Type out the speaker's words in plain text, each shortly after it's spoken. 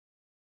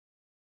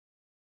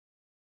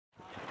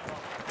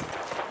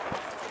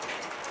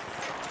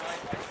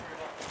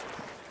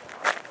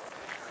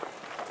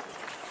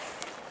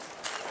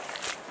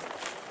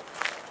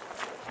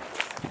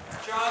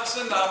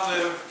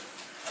I'm the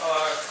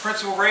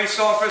principal race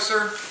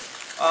officer,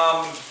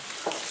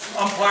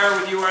 umpire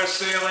with U.S.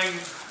 Sailing,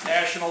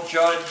 national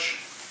judge,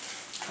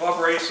 club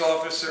race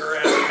officer,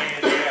 and a pain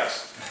in the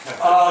ass.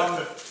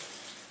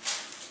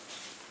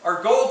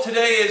 Our goal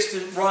today is to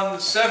run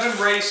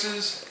 7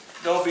 races.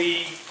 They'll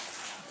be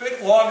a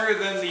bit longer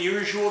than the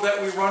usual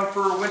that we run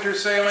for winter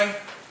sailing.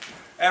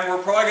 And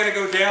we're probably going to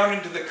go down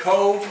into the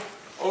cove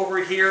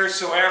over here.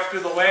 So after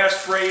the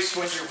last race,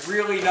 when you're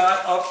really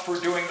not up for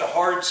doing the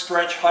hard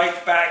stretch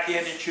hike back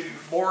in, it should be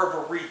more of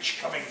a reach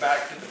coming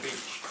back to the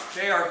beach.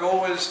 Okay, our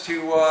goal is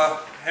to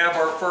have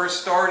our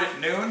first start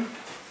at noon.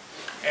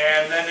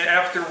 And then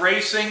after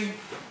racing,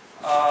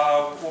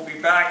 we'll be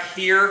back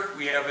here.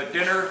 We have a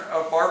dinner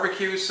of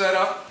barbecue set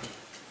up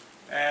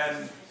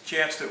and a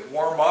chance to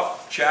warm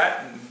up,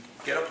 chat, and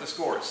get up the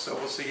scores. So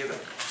we'll see you then.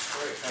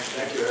 Great.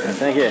 Thank you.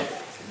 Thank you.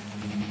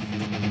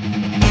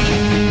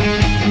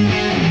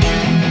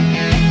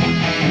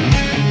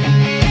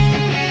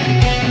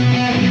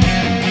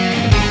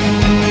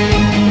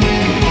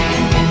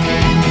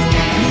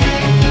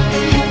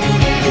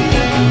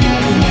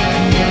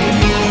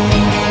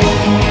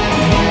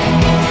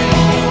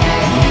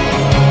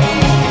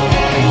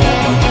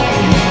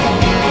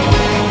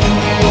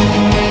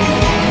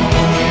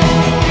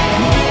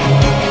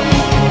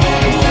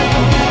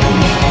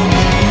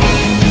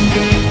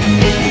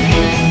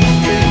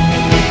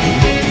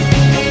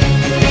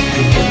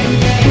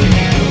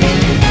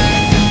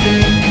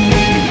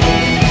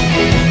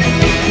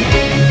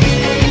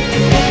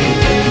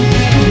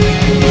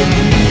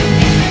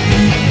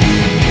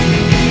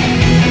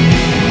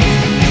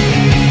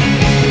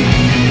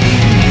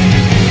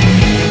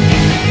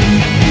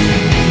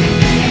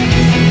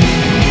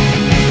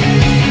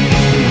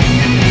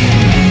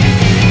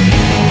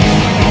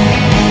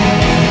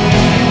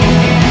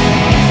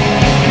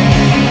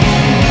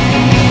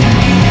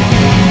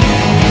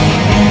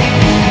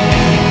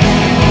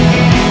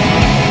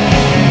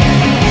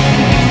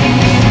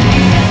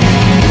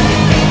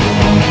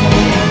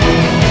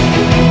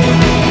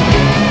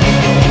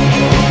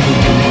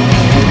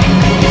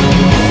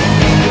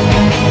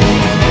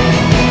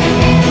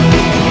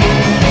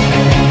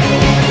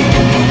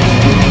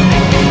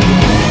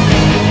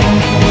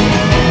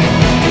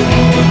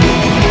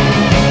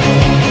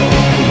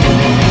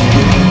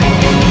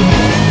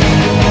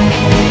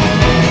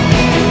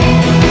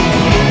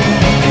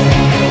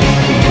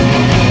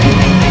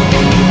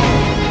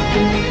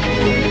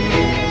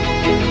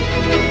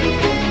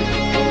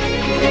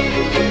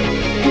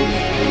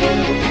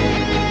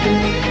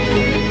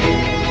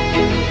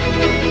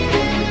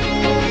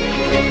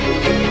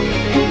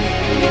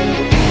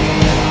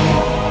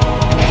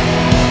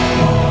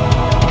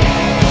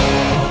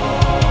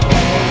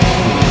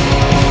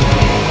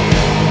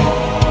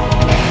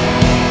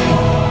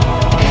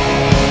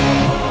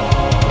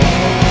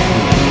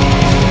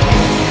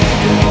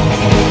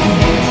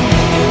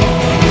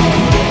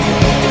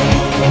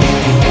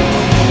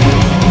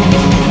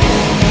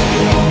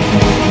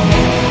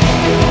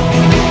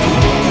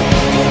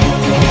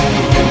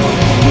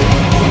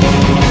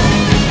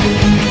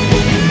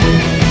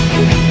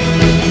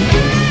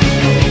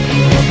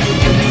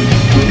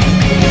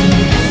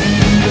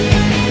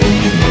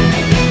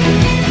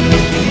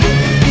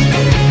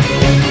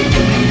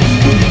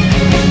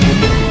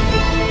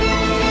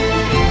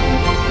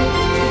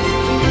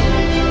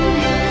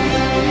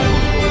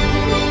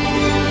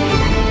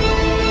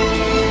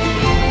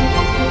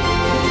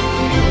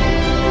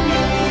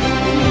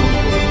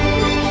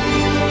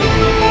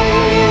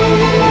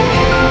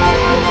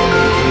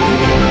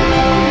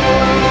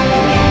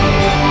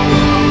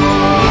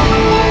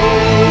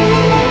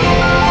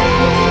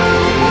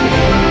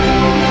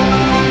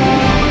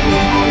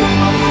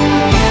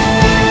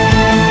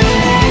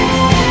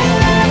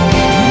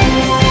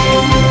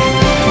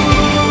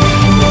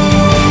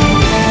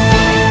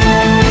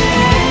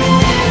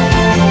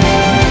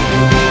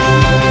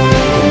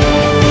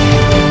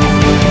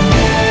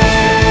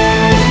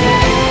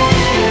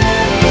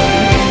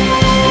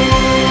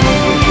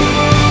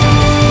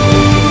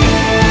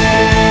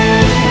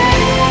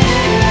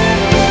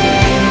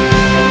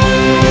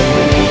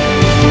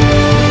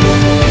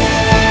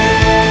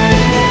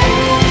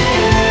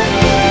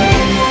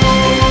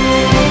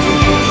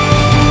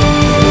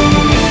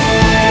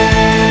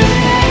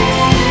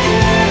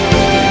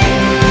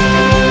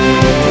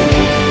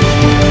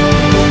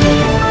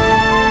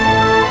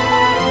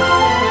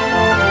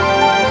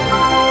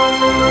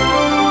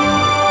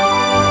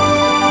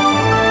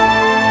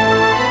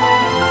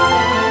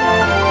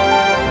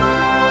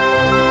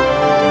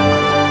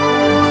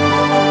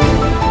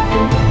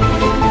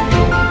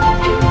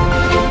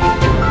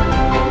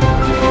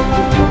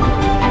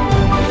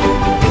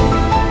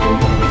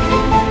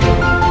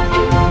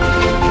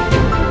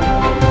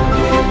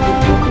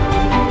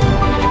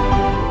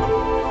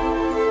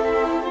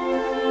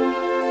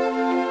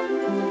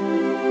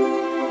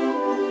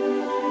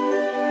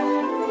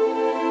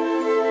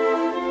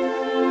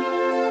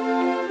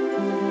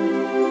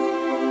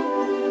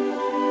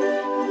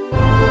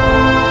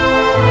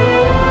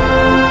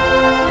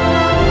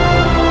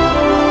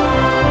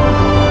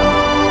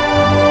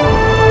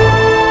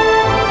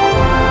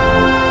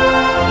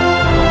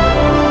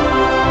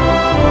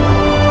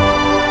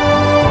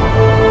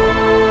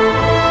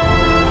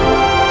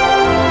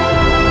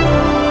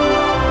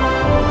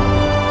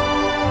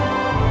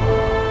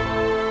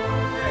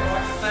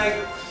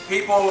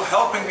 people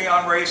helping me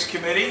on race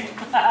committee.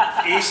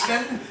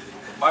 Easton,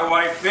 my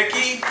wife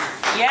Vicki.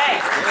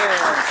 Yay!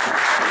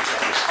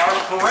 Our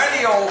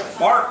perennial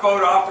bark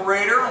boat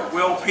operator,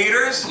 Will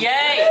Peters.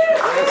 Yay!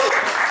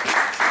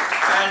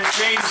 And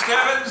James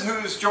Devins,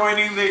 who's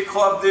joining the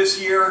club this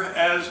year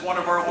as one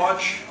of our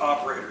launch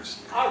operators.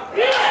 Welcome!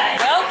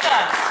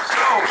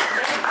 So,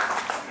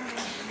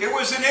 it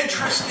was an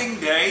interesting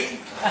day.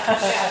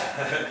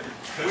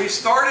 We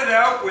started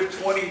out with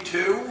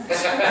 22.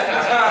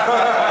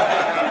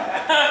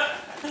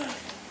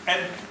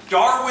 And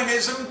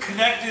Darwinism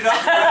connected up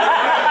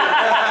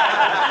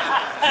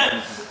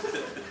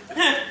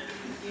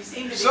with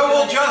it. So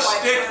we'll just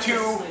stick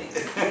to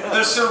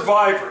the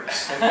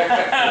survivors.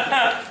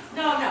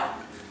 No.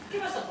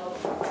 Give us a vote.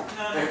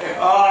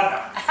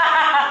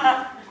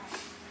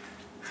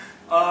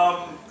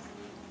 No.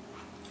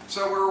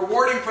 So we're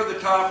awarding for the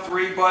top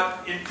 3,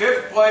 but in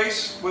 5th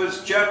place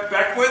was Jeff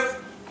Beckwith.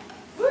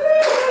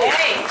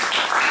 Hey!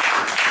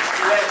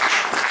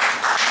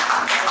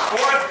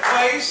 4th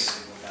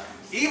place,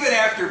 even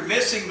after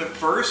missing the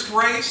first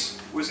race,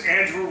 was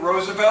Andrew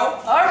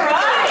Roosevelt. All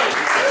right!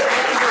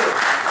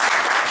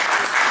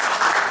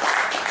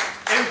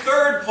 In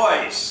 3rd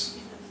place,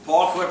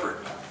 Paul Clifford.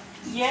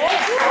 Yay!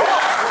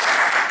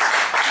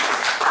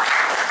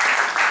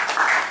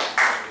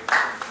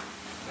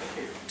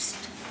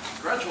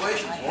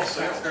 Congratulations, Paul.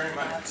 Thanks very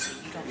much.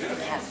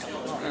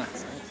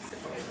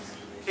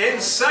 In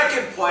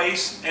 2nd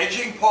place,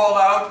 edging Paul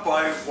out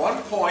by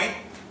 1 point,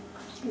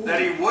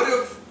 that he would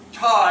have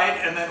tied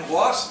and then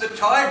lost the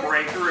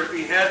tiebreaker if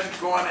he hadn't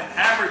gone and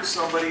hammered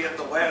somebody at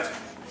the last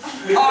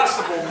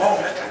possible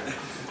moment,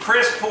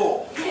 Chris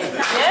Poole. Yay!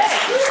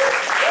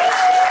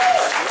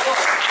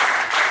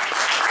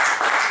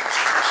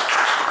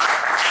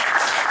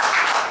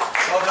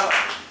 Well done.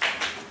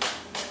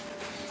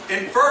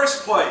 In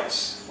 1st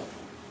place,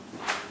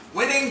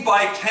 winning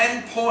by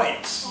 10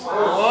 points.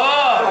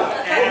 Whoa!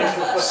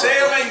 And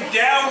sailing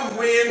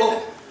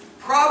downwind,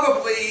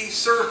 probably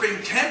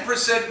surfing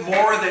 10%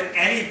 more than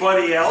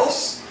anybody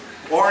else,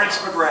 Lawrence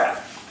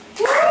McGrath.